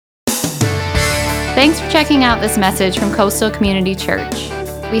Thanks for checking out this message from Coastal Community Church.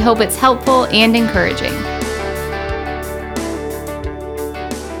 We hope it's helpful and encouraging.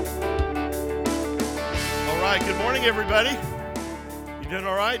 All right, good morning, everybody. You doing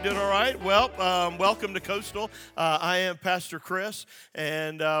all right? Doing all right? Well, welcome to Coastal. I am Pastor Chris,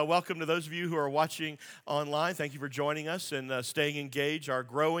 and welcome to those of you who are watching online. Thank you for joining us and staying engaged, our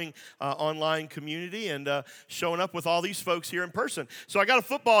growing online community, and showing up with all these folks here in person. So I got a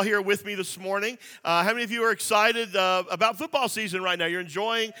football here with me this morning. How many of you are excited about football season right now? You're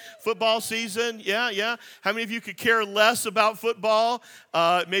enjoying football season? Yeah. How many of you could care less about football?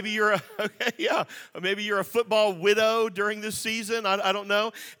 Maybe you're maybe you're a football widow during this season. I don't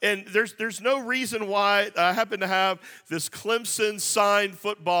know. And there's no reason why I happen to have this Clemson signed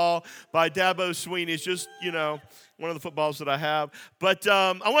football by Dabo Swinney. It's just, one of the footballs that I have. But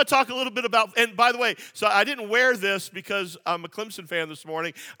I want to talk a little bit about, and by the way, so I didn't wear this because I'm a Clemson fan this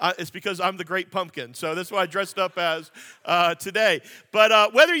morning. It's because I'm the Great Pumpkin. So that's what I dressed up as today.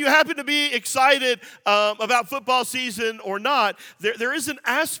 But whether you happen to be excited about football season or not, there is an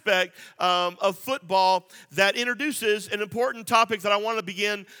aspect of football that introduces an important topic that I want to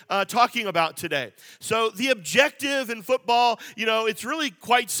begin talking about today. So the objective in football, it's really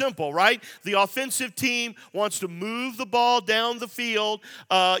quite simple, right? The offensive team wants to move the ball down the field,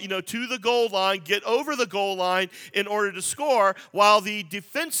 to the goal line, get over the goal line in order to score, while the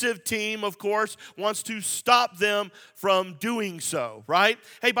defensive team, of course, wants to stop them from doing so, right?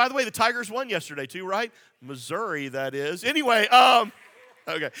 Hey, by the way, the Tigers won yesterday too, right? Missouri, that is. Anyway,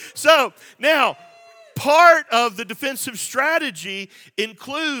 okay. So now, part of the defensive strategy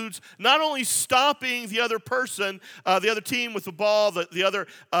includes not only stopping the other person, the other team with the ball, the other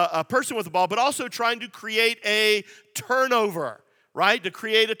person with the ball, but also trying to create a turnover, right? To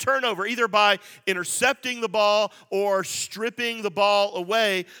create a turnover, either by intercepting the ball or stripping the ball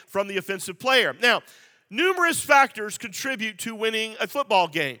away from the offensive player. Now, numerous factors contribute to winning a football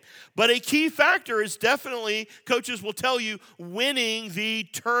game, but a key factor is definitely, coaches will tell you, winning the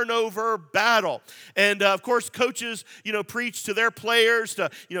turnover battle. And of course, coaches, preach to their players to,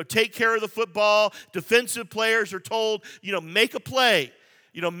 take care of the football. Defensive players are told, make a play.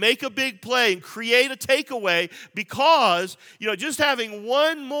 Make a big play and create a takeaway because, just having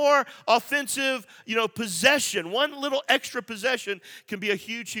one more offensive, possession, one little extra possession can be a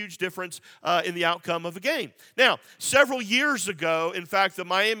huge, huge difference in the outcome of a game. Now, several years ago, in fact, the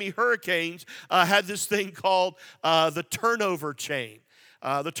Miami Hurricanes had this thing called the turnover chain.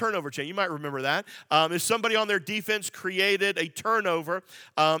 The turnover chain. You might remember that. If somebody on their defense created a turnover,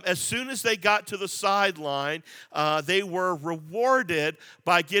 as soon as they got to the sideline, they were rewarded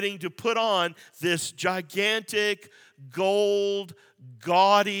by getting to put on this gigantic gold,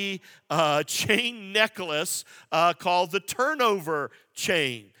 gaudy chain necklace called the turnover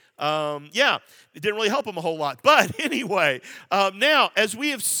chain. It didn't really help him a whole lot. But anyway, now, as we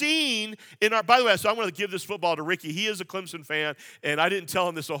have seen by the way, so I'm going to give this football to Ricky. He is a Clemson fan, and I didn't tell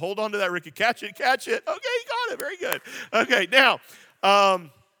him this, so hold on to that, Ricky. Catch it. Okay, he got it. Very good. Okay, now,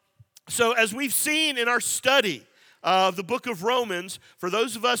 so as we've seen in our study of the book of Romans, for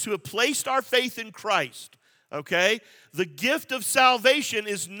those of us who have placed our faith in Christ, okay, the gift of salvation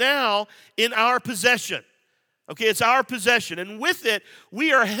is now in our possession. Okay, it's our possession. And with it,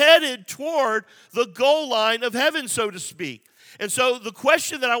 we are headed toward the goal line of heaven, so to speak. And so the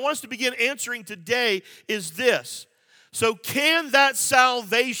question that I want us to begin answering today is this. So can that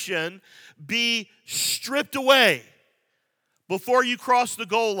salvation be stripped away before you cross the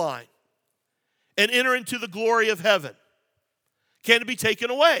goal line and enter into the glory of heaven? Can it be taken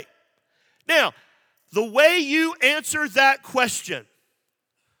away? Now, the way you answer that question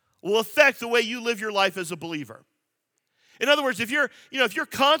will affect the way you live your life as a believer. In other words, if you're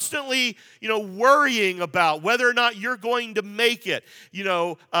constantly, worrying about whether or not you're going to make it,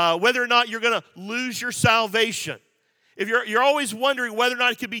 whether or not you're going to lose your salvation, if you're always wondering whether or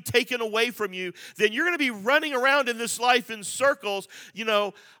not it can be taken away from you, then you're going to be running around in this life in circles,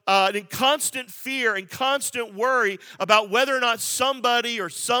 in constant fear and constant worry about whether or not somebody or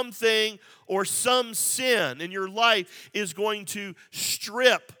something or some sin in your life is going to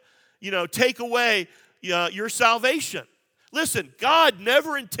strip, take away your salvation. Listen, God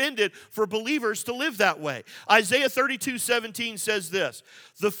never intended for believers to live that way. Isaiah 32:17 says this,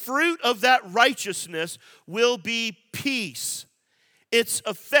 "The fruit of that righteousness will be peace. Its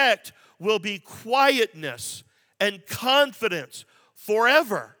effect will be quietness and confidence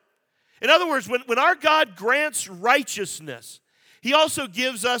forever." In other words, when our God grants righteousness, He also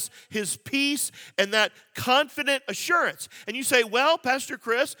gives us His peace and that confident assurance. And you say, well, Pastor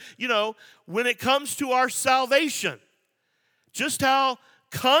Chris, when it comes to our salvation, just how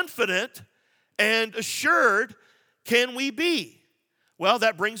confident and assured can we be? Well,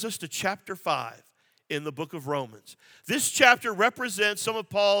 that brings us to chapter 5 in the book of Romans. This chapter represents some of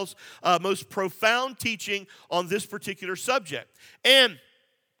Paul's most profound teaching on this particular subject. And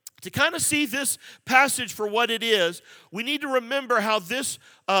to kind of see this passage for what it is, we need to remember how this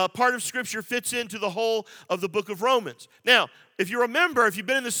part of Scripture fits into the whole of the book of Romans. Now, if you remember, if you've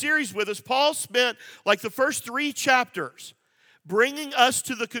been in the series with us, Paul spent like the first 3 chapters bringing us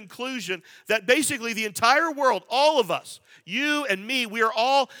to the conclusion that basically the entire world, all of us, you and me, we are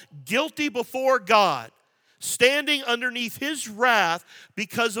all guilty before God, standing underneath His wrath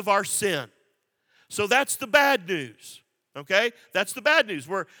because of our sin. So that's the bad news, okay? That's the bad news.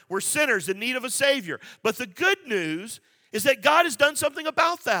 We're sinners in need of a Savior. But the good news is that God has done something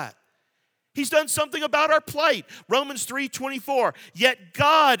about that. He's done something about our plight. Romans 3:24, yet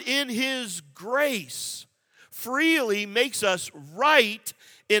God in His grace freely makes us right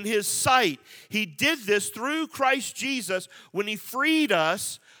in His sight. He did this through Christ Jesus when He freed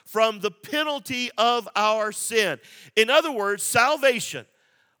us from the penalty of our sin. In other words, salvation,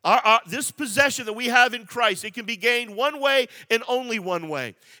 this possession that we have in Christ, it can be gained one way and only one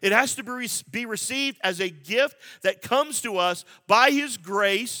way. It has to be received as a gift that comes to us by His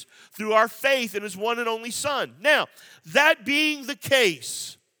grace through our faith in His one and only Son. Now, that being the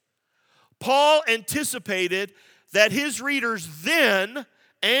case, Paul anticipated that his readers then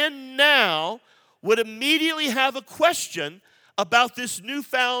and now would immediately have a question about this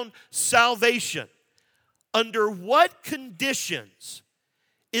newfound salvation. Under what conditions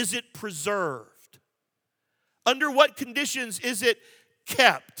is it preserved? Under what conditions is it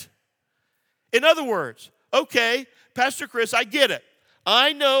kept? In other words, okay, Pastor Chris, I get it.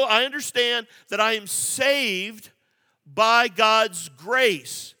 I know, I understand that I am saved by God's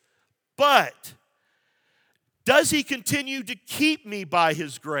grace. But does He continue to keep me by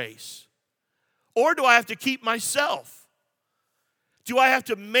His grace? Or do I have to keep myself? Do I have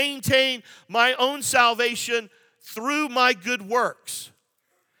to maintain my own salvation through my good works?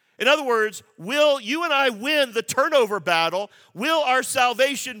 In other words, will you and I win the turnover battle? Will our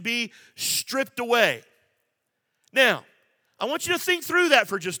salvation be stripped away? Now, I want you to think through that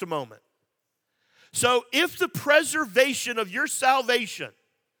for just a moment. So, if the preservation of your salvation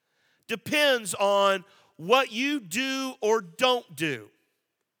depends on what you do or don't do,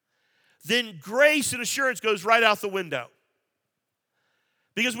 then grace and assurance goes right out the window.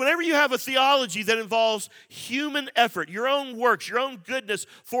 Because whenever you have a theology that involves human effort, your own works, your own goodness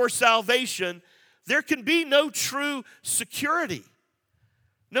for salvation, there can be no true security,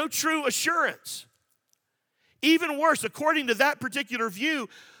 no true assurance. Even worse, according to that particular view,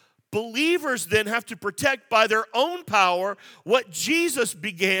 believers then have to protect by their own power what Jesus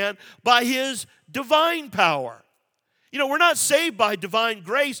began by His divine power. You know, we're not saved by divine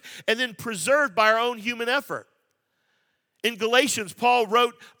grace and then preserved by our own human effort. In Galatians, Paul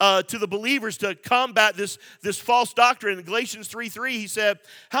wrote to the believers to combat this false doctrine. In Galatians 3:3, he said,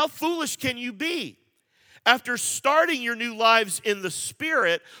 how foolish can you be? After starting your new lives in the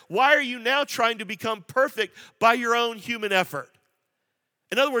Spirit, why are you now trying to become perfect by your own human effort?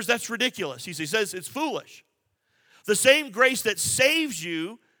 In other words, that's ridiculous. He says it's foolish. The same grace that saves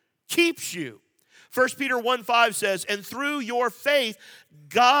you keeps you. 1 Peter 1:5 says, and through your faith,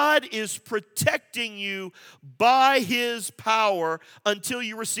 God is protecting you by His power until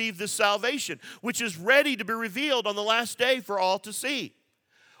you receive this salvation, which is ready to be revealed on the last day for all to see.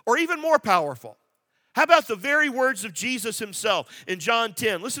 Or even more powerful, how about the very words of Jesus Himself in John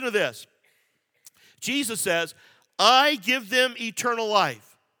 10? Listen to this. Jesus says, I give them eternal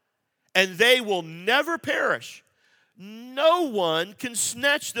life, and they will never perish. No one can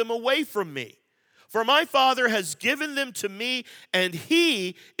snatch them away from me. For my Father has given them to me, and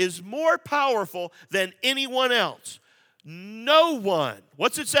He is more powerful than anyone else. No one,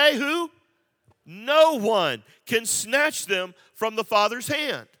 what's it say? Who? No one can snatch them from the Father's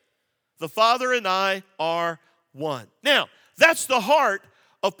hand. The Father and I are one. Now, that's the heart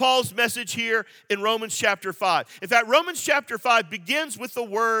of Paul's message here in Romans chapter 5. In fact, Romans chapter 5 begins with the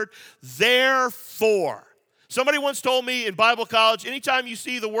word therefore. Somebody once told me in Bible college, anytime you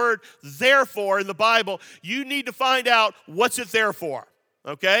see the word therefore in the Bible, you need to find out what's it there for,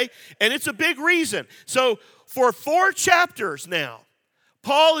 okay? And it's a big reason. So for 4 chapters now,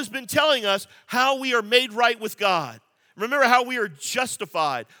 Paul has been telling us how we are made right with God. Remember how we are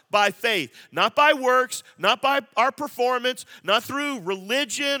justified by faith, not by works, not by our performance, not through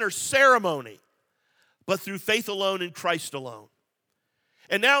religion or ceremony, but through faith alone in Christ alone.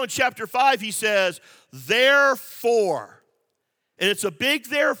 And now in chapter 5, he says, therefore, and it's a big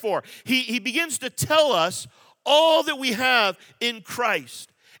therefore. He begins to tell us all that we have in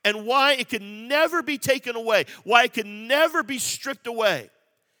Christ. and why it can never be taken away, why it can never be stripped away.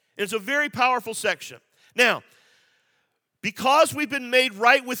 And it's a very powerful section. Now, because we've been made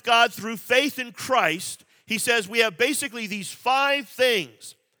right with God through faith in Christ, he says we have basically these 5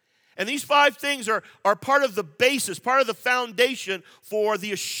 things. And these 5 things are part of the basis, part of the foundation for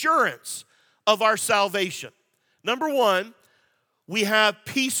the assurance of our salvation. Number 1, we have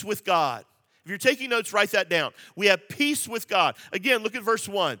peace with God. If you're taking notes, write that down. We have peace with God. Again, look at verse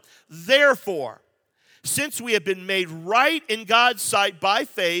 1. Therefore, since we have been made right in God's sight by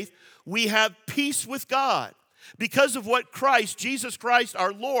faith, we have peace with God because of what Christ, Jesus Christ,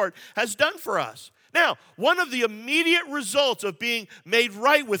 our Lord, has done for us. Now, one of the immediate results of being made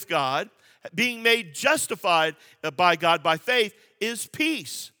right with God, being made justified by God by faith, is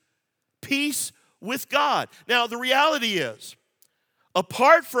peace. Peace with God. Now, the reality is,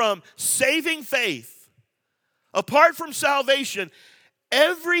 apart from saving faith, apart from salvation,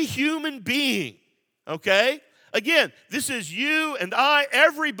 every human being, okay? Again, this is you and I,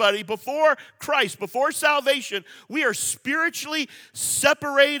 everybody before Christ, before salvation, we are spiritually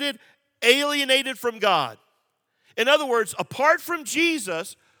separated, alienated from God. In other words, apart from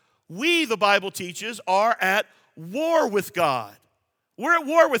Jesus, we, the Bible teaches, are at war with God. We're at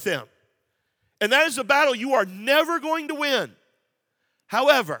war with Him. And that is a battle you are never going to win.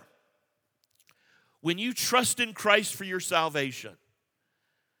 However, when you trust in Christ for your salvation,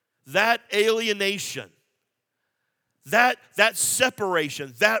 that alienation, that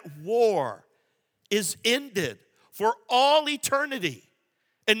separation, that war is ended for all eternity.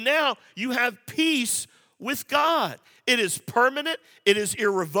 And now you have peace with God. It is permanent, it is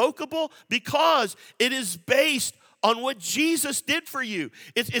irrevocable, because it is based on what Jesus did for you.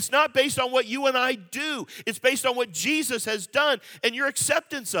 It's not based on what you and I do. It's based on what Jesus has done and your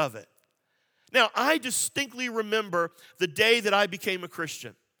acceptance of it. Now, I distinctly remember the day that I became a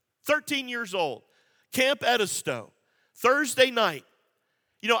Christian. 13 years old, Camp Edisto, Thursday night.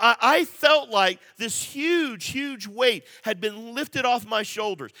 You know, I felt like this huge weight had been lifted off my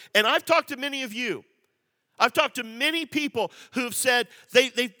shoulders. And I've talked to many of you. I've talked to many people who have said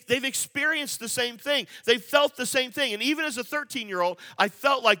they've experienced the same thing. They've felt the same thing. And even as a 13-year-old, I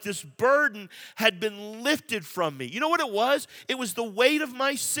felt like this burden had been lifted from me. You know what it was? It was the weight of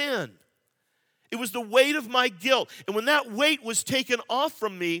my sin. It was the weight of my guilt. And when that weight was taken off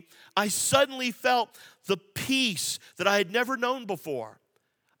from me, I suddenly felt the peace that I had never known before.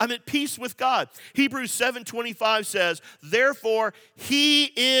 I'm at peace with God. Hebrews 7:25 says, therefore,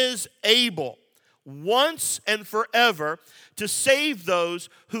 He is able once and forever to save those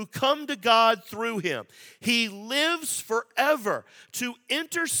who come to God through Him. He lives forever to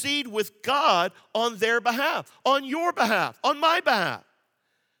intercede with God on their behalf, on your behalf, on my behalf.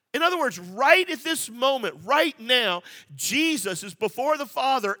 In other words, right at this moment, right now, Jesus is before the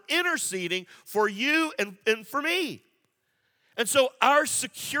Father interceding for you and for me. And so our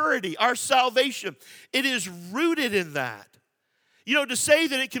security, our salvation, it is rooted in that. You know, to say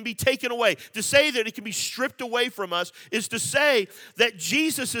that it can be taken away, to say that it can be stripped away from us, is to say that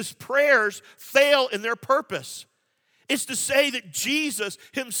Jesus' prayers fail in their purpose. It's to say that Jesus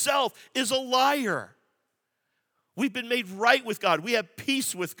Himself is a liar. We've been made right with God. We have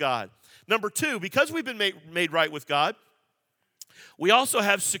peace with God. Number 2, because we've been made right with God, we also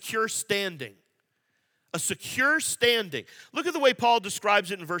have secure standing. A secure standing. Look at the way Paul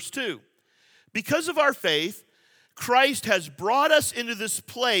describes it in verse 2. Because of our faith, Christ has brought us into this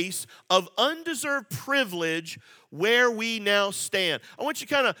place of undeserved privilege where we now stand. I want you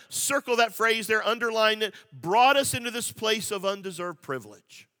to kind of circle that phrase there, underline it. Brought us into this place of undeserved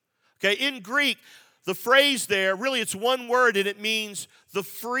privilege. Okay, in Greek, the phrase there, really it's one word, and it means the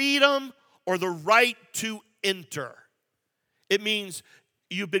freedom or the right to enter. It means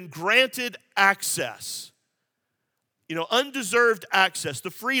you've been granted access. You know, undeserved access,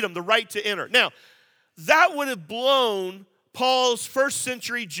 the freedom, the right to enter. Now, that would have blown Paul's first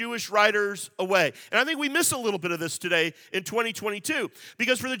century Jewish writers away. And I think we miss a little bit of this today in 2022.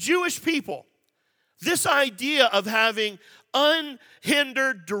 Because for the Jewish people, this idea of having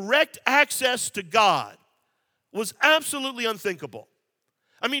unhindered, direct access to God was absolutely unthinkable.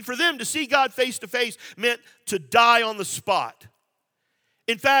 I mean, for them to see God face to face meant to die on the spot.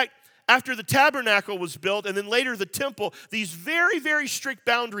 In fact, after the tabernacle was built and then later the temple, these very strict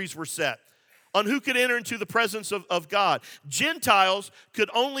boundaries were set on who could enter into the presence of God. Gentiles could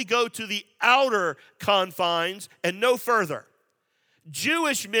only go to the outer confines and no further.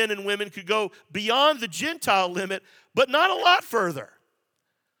 Jewish men and women could go beyond the Gentile limit, but not a lot further.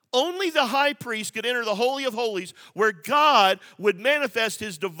 Only the high priest could enter the Holy of Holies, where God would manifest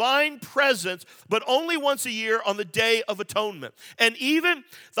his divine presence, but only once a year on the Day of Atonement. And even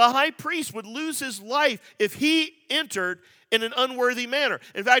the high priest would lose his life if he entered in an unworthy manner.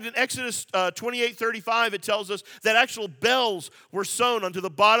 In fact, in Exodus 28:35, it tells us that actual bells were sewn onto the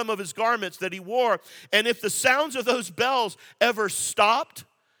bottom of his garments that he wore. And if the sounds of those bells ever stopped,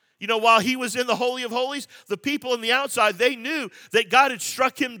 while he was in the Holy of Holies, the people on the outside, they knew that God had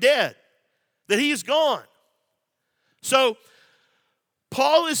struck him dead, that he is gone. So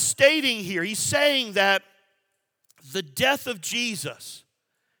Paul is stating here, he's saying that the death of Jesus,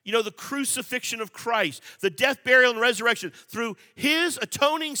 the crucifixion of Christ, the death, burial, and resurrection, through his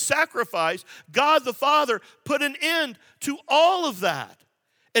atoning sacrifice, God the Father put an end to all of that.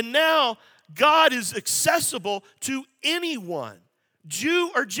 And now God is accessible to anyone, Jew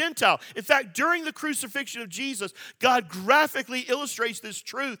or Gentile. In fact, during the crucifixion of Jesus, God graphically illustrates this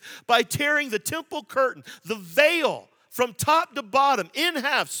truth by tearing the temple curtain, the veil, from top to bottom, in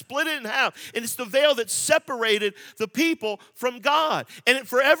half, split it in half. And it's the veil that separated the people from God. And it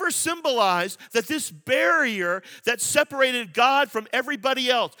forever symbolized that this barrier that separated God from everybody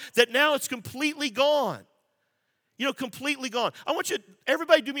else, that now it's completely gone. Completely gone. I want you,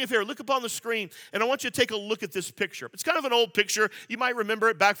 everybody do me a favor, look up on the screen, and I want you to take a look at this picture. It's kind of an old picture. You might remember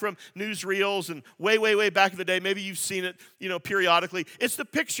it back from newsreels and way, way, way back in the day. Maybe you've seen it, periodically. It's the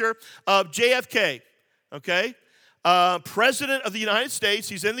picture of JFK, okay? President of the United States.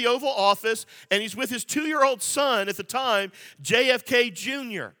 He's in the Oval Office, and he's with his 2-year-old son at the time, JFK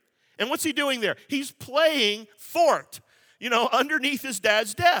Jr. And what's he doing there? He's playing fort, underneath his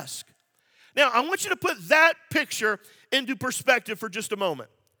dad's desk. Now, I want you to put that picture into perspective for just a moment.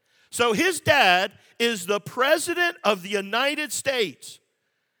 So his dad is the President of the United States.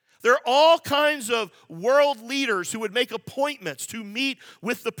 There are all kinds of world leaders who would make appointments to meet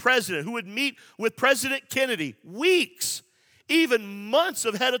with the president, who would meet with President Kennedy weeks, even months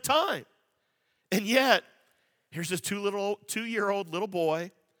ahead of time. And yet, here's this 2-year-old little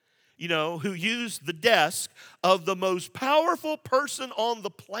boy, who used the desk of the most powerful person on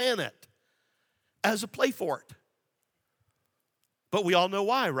the planet as a play fort. But we all know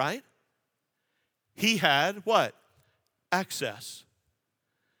why, right? He had what? Access.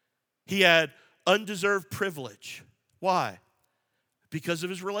 He had undeserved privilege. Why? Because of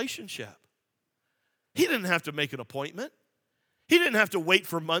his relationship. He didn't have to make an appointment. He didn't have to wait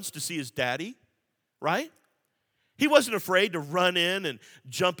for months to see his daddy, right? He wasn't afraid to run in and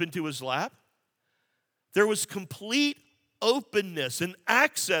jump into his lap. There was complete openness and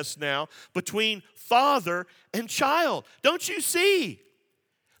access now between father and child. Don't you see?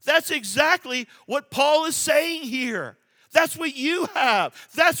 That's exactly what Paul is saying here. That's what you have.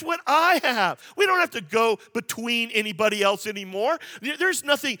 That's what I have. We don't have to go between anybody else anymore. There's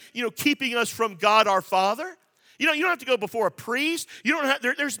nothing, keeping us from God our Father. You don't have to go before a priest. You don't have.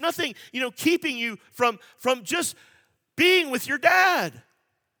 There's nothing, keeping you from just being with your dad.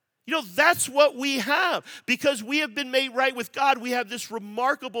 That's what we have. Because we have been made right with God, we have this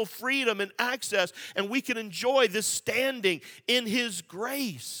remarkable freedom and access, and we can enjoy this standing in his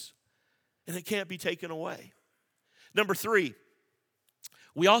grace. And it can't be taken away. Number 3,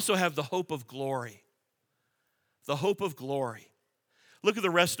 we also have the hope of glory. The hope of glory. Look at the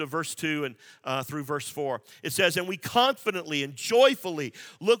rest of verse 2 and through verse 4. It says, and we confidently and joyfully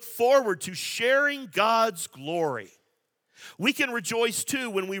look forward to sharing God's glory. We can rejoice too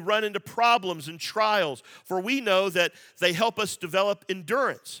when we run into problems and trials, for we know that they help us develop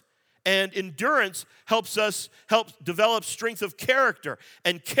endurance. And endurance helps develop strength of character.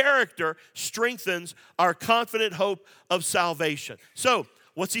 And character strengthens our confident hope of salvation. So,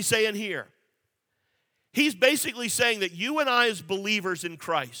 what's he saying here? He's basically saying that you and I as believers in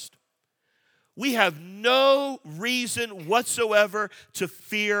Christ, we have no reason whatsoever to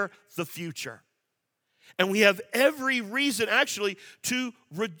fear the future. And we have every reason, actually, to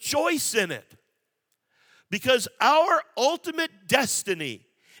rejoice in it. Because our ultimate destiny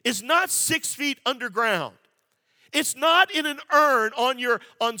is not 6 feet underground. It's not in an urn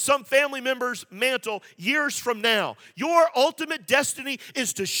on some family member's mantle years from now. Your ultimate destiny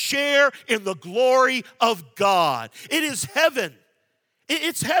is to share in the glory of God. It is heaven.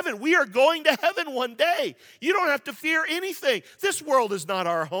 It's heaven. We are going to heaven one day. You don't have to fear anything. This world is not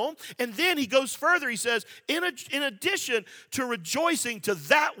our home. And then he goes further. He says, in addition to rejoicing to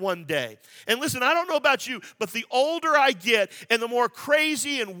that one day. And listen, I don't know about you, but the older I get and the more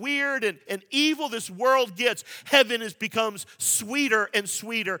crazy and weird and evil this world gets, heaven becomes sweeter and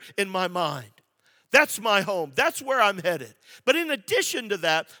sweeter in my mind. That's my home. That's where I'm headed. But in addition to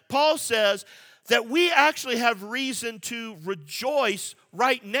that, Paul says that we actually have reason to rejoice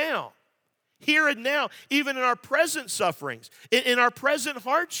right now, here and now, even in our present sufferings, in our present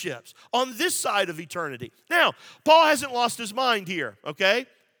hardships, on this side of eternity. Now, Paul hasn't lost his mind here, okay?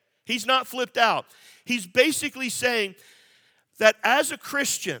 He's not flipped out. He's basically saying that as a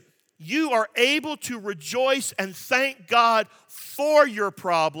Christian, you are able to rejoice and thank God for your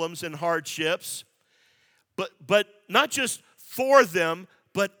problems and hardships, but not just for them,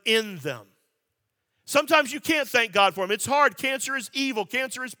 but in them. Sometimes you can't thank God for them. It's hard. Cancer is evil.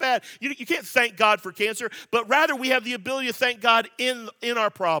 Cancer is bad. You can't thank God for cancer, but rather we have the ability to thank God in our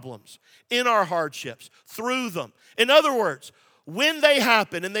problems, in our hardships, through them. In other words, when they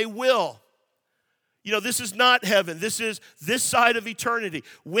happen, and they will, this is not heaven. This is this side of eternity.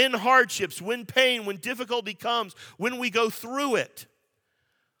 When hardships, when pain, when difficulty comes, when we go through it,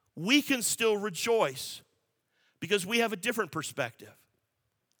 we can still rejoice because we have a different perspective.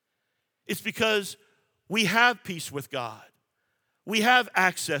 It's because we have peace with God. We have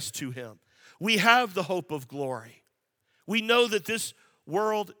access to Him. We have the hope of glory. We know that this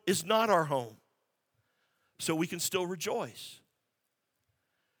world is not our home, so we can still rejoice.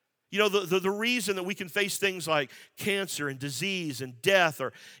 The reason that we can face things like cancer and disease and death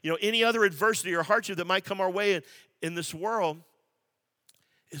or, any other adversity or hardship that might come our way in this world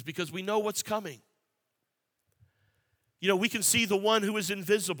is because we know what's coming. We can see the one who is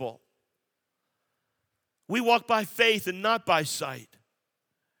invisible. We walk by faith and not by sight.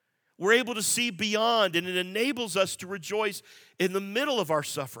 We're able to see beyond, and it enables us to rejoice in the middle of our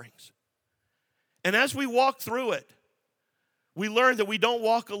sufferings. And as we walk through it, we learn that we don't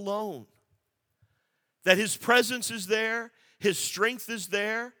walk alone, that His presence is there, His strength is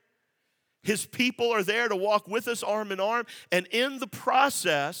there, His people are there to walk with us arm in arm, and in the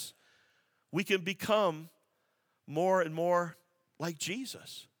process, we can become more and more like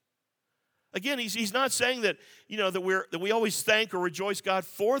Jesus. Again, he's not saying that, that we always thank or rejoice God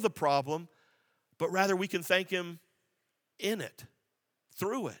for the problem, but rather we can thank Him in it,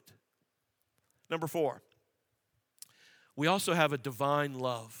 through it. Number 4. We also have a divine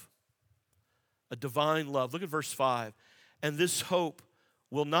love. A divine love. Look at verse 5. And this hope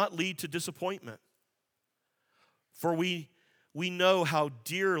will not lead to disappointment. For we know how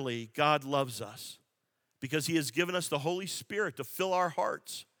dearly God loves us because He has given us the Holy Spirit to fill our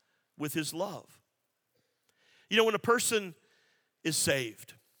hearts with His love. When a person is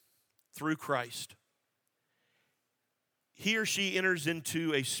saved through Christ, he or she enters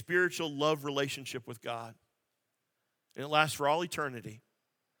into a spiritual love relationship with God. And it lasts for all eternity.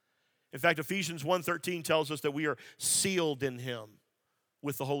 In fact, Ephesians 1:13 tells us that we are sealed in Him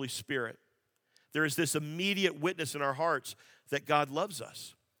with the Holy Spirit. There is this immediate witness in our hearts that God loves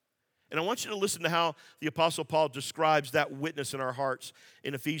us. And I want you to listen to how the Apostle Paul describes that witness in our hearts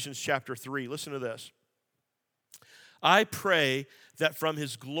in Ephesians chapter 3. Listen to this. I pray that from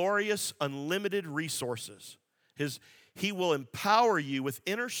His glorious, unlimited resources, He will empower you with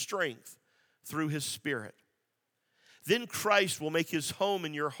inner strength through His Spirit. Then Christ will make His home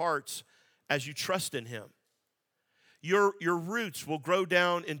in your hearts as you trust in Him. Your roots will grow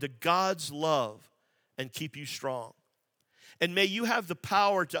down into God's love and keep you strong. And may you have the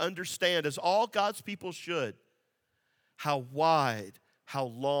power to understand, as all God's people should, how wide, how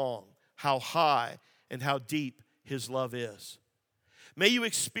long, how high, and how deep His love is. May you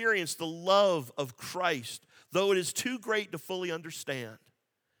experience the love of Christ, though it is too great to fully understand.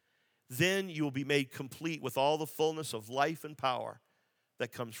 Then you will be made complete with all the fullness of life and power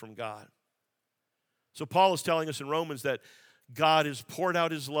that comes from God. So Paul is telling us in Romans that God has poured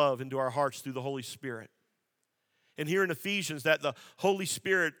out His love into our hearts through the Holy Spirit. And here in Ephesians, that the Holy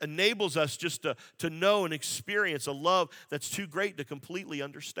Spirit enables us just to know and experience a love that's too great to completely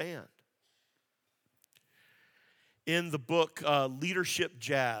understand. In the book Leadership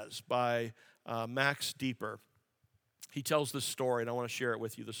Jazz by Max Deeper, he tells this story, and I want to share it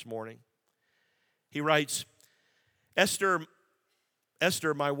with you this morning. He writes, Esther,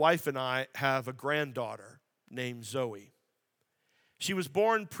 my wife and I have a granddaughter named Zoe. She was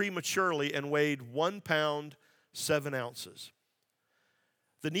born prematurely and weighed 1 pound, 7 ounces.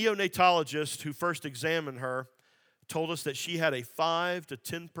 The neonatologist who first examined her told us that she had a 5 to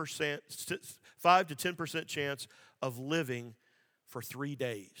 10% chance of living for 3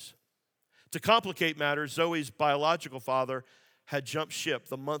 days. To complicate matters, Zoe's biological father had jumped ship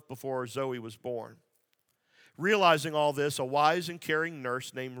the month before Zoe was born. Realizing all this, a wise and caring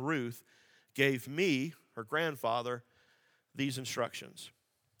nurse named Ruth gave me, her grandfather, these instructions.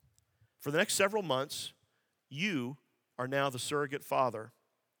 For the next several months, you are now the surrogate father.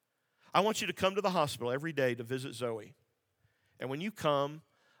 I want you to come to the hospital every day to visit Zoe. And when you come,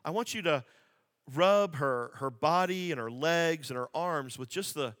 I want you to rub her body and her legs and her arms with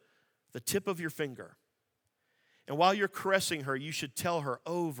just the tip of your finger. And while you're caressing her, you should tell her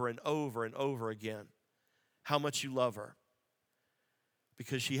over and over and over again how much you love her.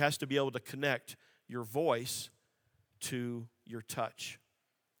 Because she has to be able to connect your voice to your touch.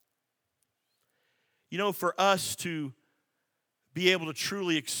 You know, for us to be able to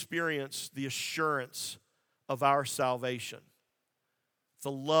truly experience the assurance of our salvation,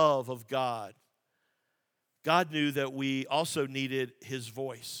 the love of God, God knew that we also needed His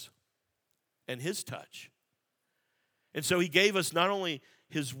voice and His touch. And so He gave us not only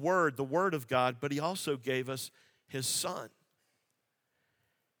His Word, the Word of God, but He also gave us His Son.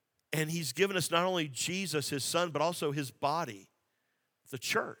 And He's given us not only Jesus, His Son, but also His body, the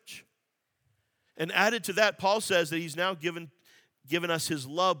church. And added to that, Paul says that He's now given us His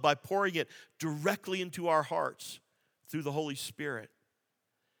love by pouring it directly into our hearts through the Holy Spirit.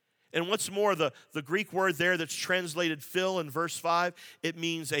 And what's more, the Greek word there that's translated fill in verse 5, it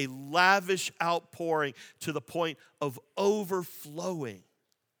means a lavish outpouring to the point of overflowing.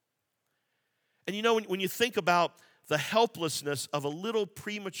 And you know, when you think about the helplessness of a little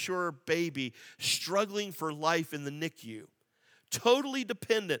premature baby struggling for life in the NICU, totally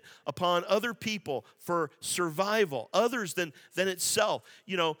dependent upon other people for survival, others than itself,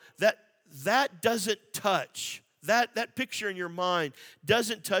 you know, that doesn't touch. That picture in your mind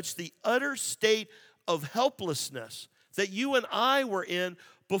doesn't touch the utter state of helplessness that you and I were in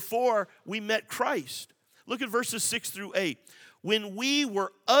before we met Christ. Look at verses 6 through 8. When we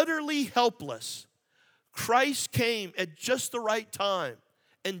were utterly helpless, Christ came at just the right time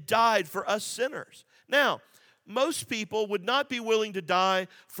and died for us sinners. Now, most people would not be willing to die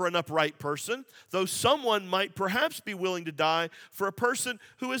for an upright person, though someone might perhaps be willing to die for a person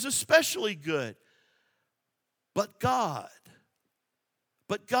who is especially good. But God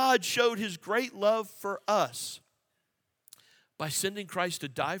showed His great love for us by sending Christ to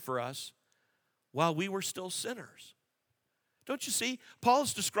die for us while we were still sinners. Don't you see? Paul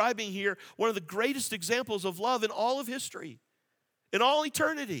is describing here one of the greatest examples of love in all of history, in all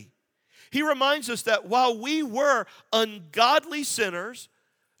eternity. He reminds us that while we were ungodly sinners,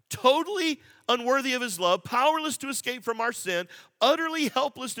 totally unworthy of His love, powerless to escape from our sin, utterly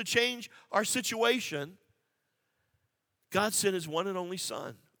helpless to change our situation, God sent His one and only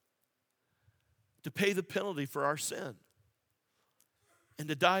Son to pay the penalty for our sin and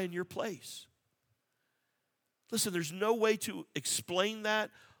to die in your place. Listen, there's no way to explain that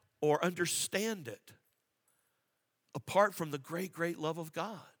or understand it apart from the great, great love of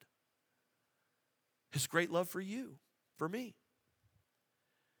God. His great love for you, for me.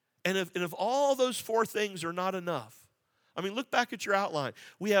 And if all those four things are not enough, I mean, look back at your outline.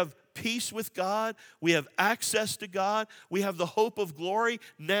 We have peace with God. We have access to God. We have the hope of glory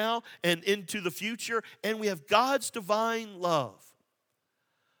now and into the future. And we have God's divine love.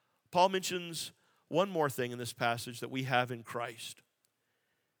 Paul mentions one more thing in this passage that we have in Christ.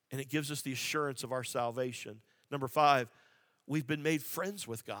 And it gives us the assurance of our salvation. Number 5, we've been made friends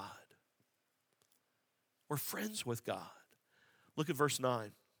with God. We're friends with God. Look at verse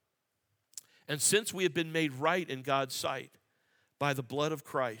 9. And since we have been made right in God's sight by the blood of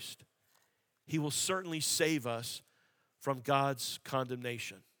Christ, He will certainly save us from God's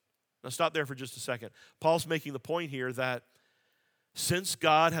condemnation. Now stop there for just a second. Paul's making the point here that since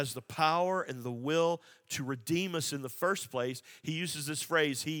God has the power and the will to redeem us in the first place, He uses this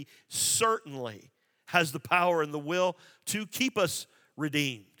phrase, He certainly has the power and the will to keep us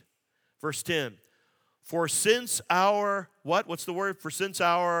redeemed. Verse 10, for since our, what's the word? For since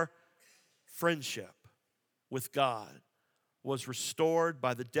our friendship with God was restored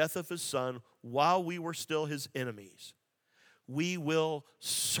by the death of His Son while we were still His enemies, we will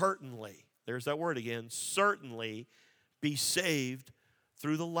certainly, there's that word again, certainly be saved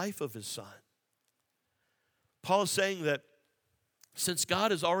through the life of His Son. Paul is saying that since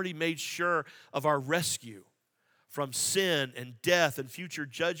God has already made sure of our rescue from sin and death and future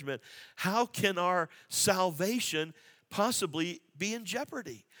judgment, how can our salvation possibly be in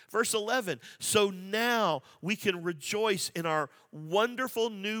jeopardy? Verse 11, so now we can rejoice in our wonderful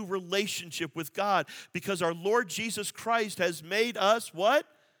new relationship with God because our Lord Jesus Christ has made us what?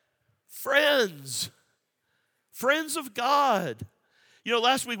 Friends. Friends of God. You know,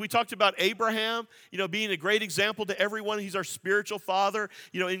 last week we talked about Abraham, being a great example to everyone. He's our spiritual father,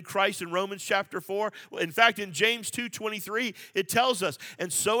 in Christ in Romans chapter 4. In fact, in James 2:23, it tells us,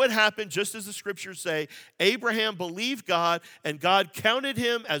 and so it happened, just as the scriptures say, Abraham believed God, and God counted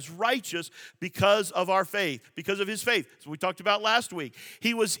him as righteous because of our faith, because of his faith. So we talked about last week.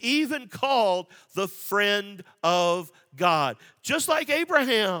 He was even called the friend of God, just like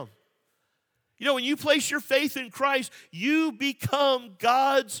Abraham. You know, when you place your faith in Christ, you become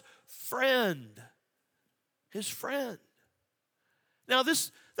God's friend, his friend. Now,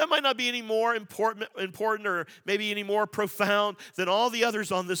 that might not be any more important or maybe any more profound than all the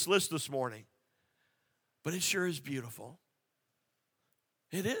others on this list this morning, but it sure is beautiful.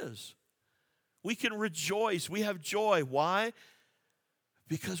 It is. We can rejoice. We have joy. Why?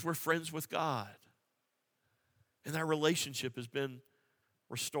 Because we're friends with God. And that relationship has been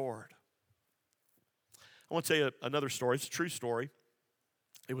restored. I want to tell you another story. It's a true story.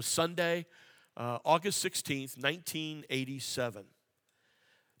 It was Sunday, August 16th, 1987.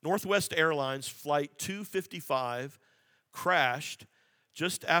 Northwest Airlines Flight 255 crashed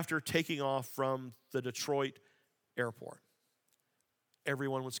just after taking off from the Detroit airport.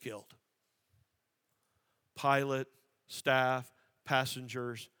 Everyone was killed. Pilot, staff,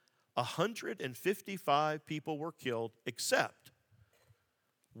 passengers, 155 people were killed except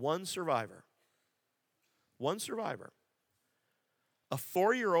one survivor. One survivor. A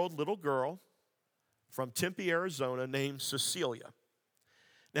 4-year-old little girl from Tempe, Arizona named Cecilia.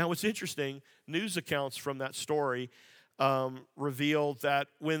 Now, what's interesting, news accounts from that story revealed that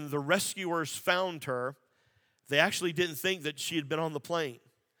when the rescuers found her, they actually didn't think that she had been on the plane.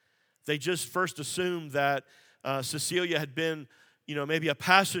 They just first assumed that Cecilia had been, maybe a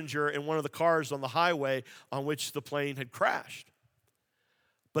passenger in one of the cars on the highway on which the plane had crashed.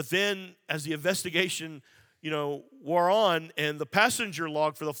 But then, as the investigation, wore on and the passenger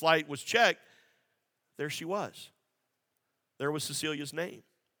log for the flight was checked, there she was. There was Cecilia's name.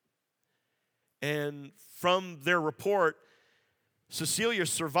 And from their report, Cecilia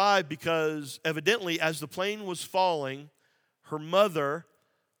survived because evidently as the plane was falling, her mother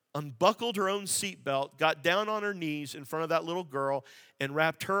unbuckled her own seatbelt, got down on her knees in front of that little girl, and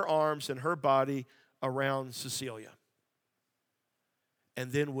wrapped her arms and her body around Cecilia.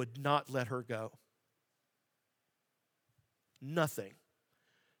 And then would not let her go. Nothing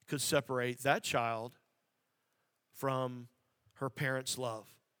could separate that child from her parents' love.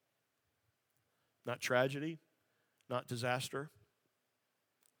 Not tragedy, not disaster,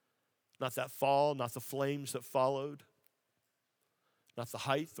 not that fall, not the flames that followed, not the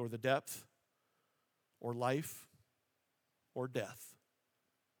height or the depth or life or death.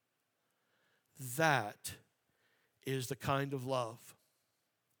 That is the kind of love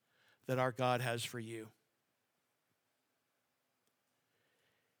that our God has for you.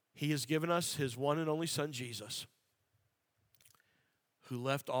 He has given us his one and only Son, Jesus, who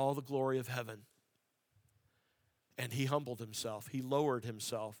left all the glory of heaven. And he humbled himself. He lowered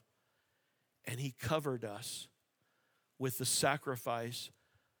himself. And he covered us with the sacrifice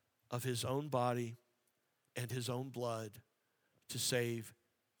of his own body and his own blood to save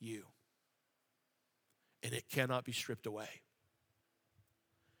you. And it cannot be stripped away.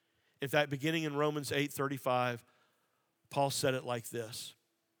 In fact, beginning in Romans 8:35, Paul said it like this: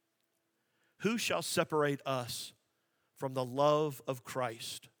 "Who shall separate us from the love of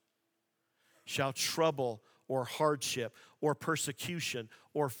Christ? Shall trouble or hardship or persecution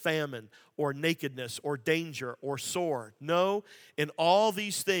or famine or nakedness or danger or sword? No, in all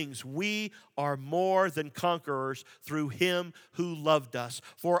these things we are more than conquerors through him who loved us.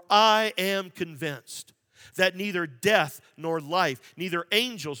 For I am convinced that neither death nor life, neither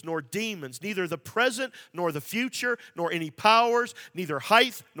angels nor demons, neither the present nor the future, nor any powers, neither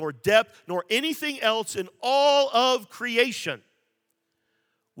height nor depth, nor anything else in all of creation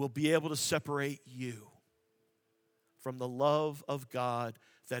will be able to separate you from the love of God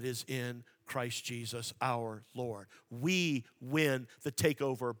that is in Christ Jesus our Lord." We win the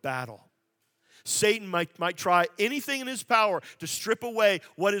takeover battle. Satan might try anything in his power to strip away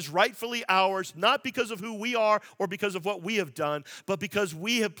what is rightfully ours, not because of who we are or because of what we have done, but because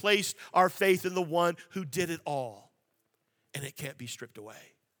we have placed our faith in the one who did it all. And it can't be stripped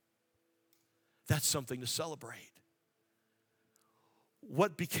away. That's something to celebrate.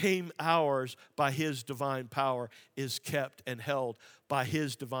 What became ours by his divine power is kept and held by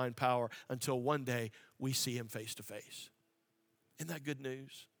his divine power until one day we see him face to face. Isn't that good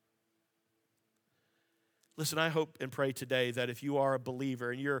news? Listen, I hope and pray today that if you are a believer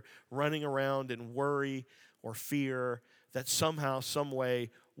and you're running around in worry or fear, that somehow, some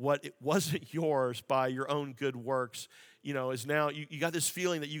way, what it wasn't yours by your own good works, is now, you got this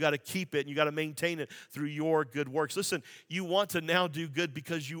feeling that you got to keep it and you got to maintain it through your good works. Listen, you want to now do good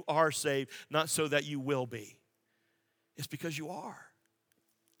because you are saved, not so that you will be. It's because you are.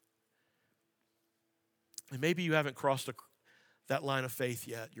 And maybe you haven't crossed that line of faith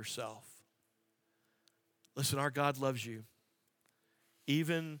yet yourself. Listen, our God loves you.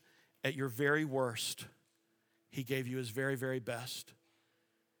 Even at your very worst, he gave you his very, very best.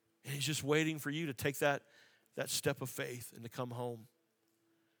 And he's just waiting for you to take that step of faith and to come home.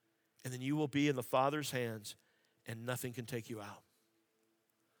 And then you will be in the Father's hands and nothing can take you out.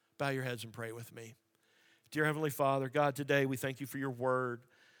 Bow your heads and pray with me. Dear Heavenly Father, God, today we thank you for your word.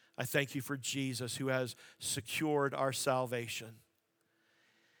 I thank you for Jesus who has secured our salvation.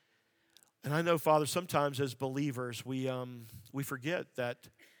 And I know, Father, sometimes as believers, we forget that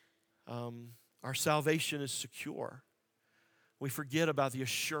our salvation is secure. We forget about the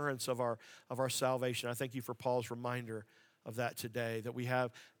assurance of our salvation. I thank you for Paul's reminder of that today, that we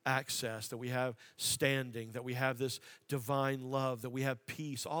have access, that we have standing, that we have this divine love, that we have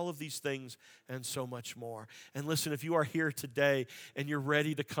peace, all of these things and so much more. And listen, if you are here today and you're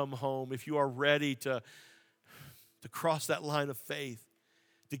ready to come home, if you are ready to cross that line of faith,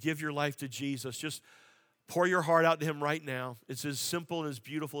 to give your life to Jesus, just pour your heart out to him right now. It's as simple and as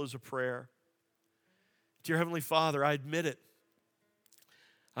beautiful as a prayer. Dear Heavenly Father, I admit it.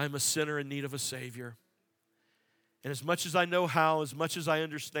 I'm a sinner in need of a Savior. And as much as I know how, as much as I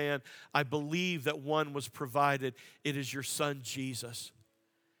understand, I believe that one was provided. It is your Son, Jesus.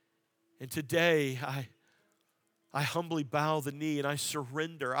 And today, I humbly bow the knee and I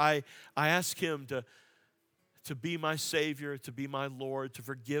surrender. I ask him to be my Savior, to be my Lord, to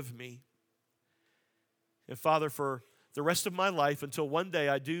forgive me. And Father, for the rest of my life, until one day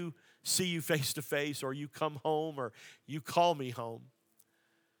I do see you face to face, or you come home, or you call me home,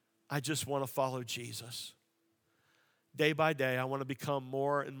 I just want to follow Jesus. Day by day, I want to become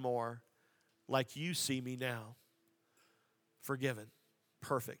more and more like you see me now. Forgiven,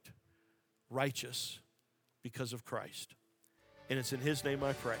 perfect, righteous because of Christ. And it's in his name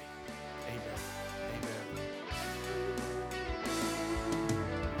I pray. Amen. Amen.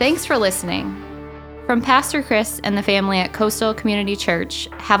 Thanks for listening. From Pastor Chris and the family at Coastal Community Church,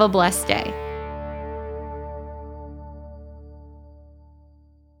 have a blessed day.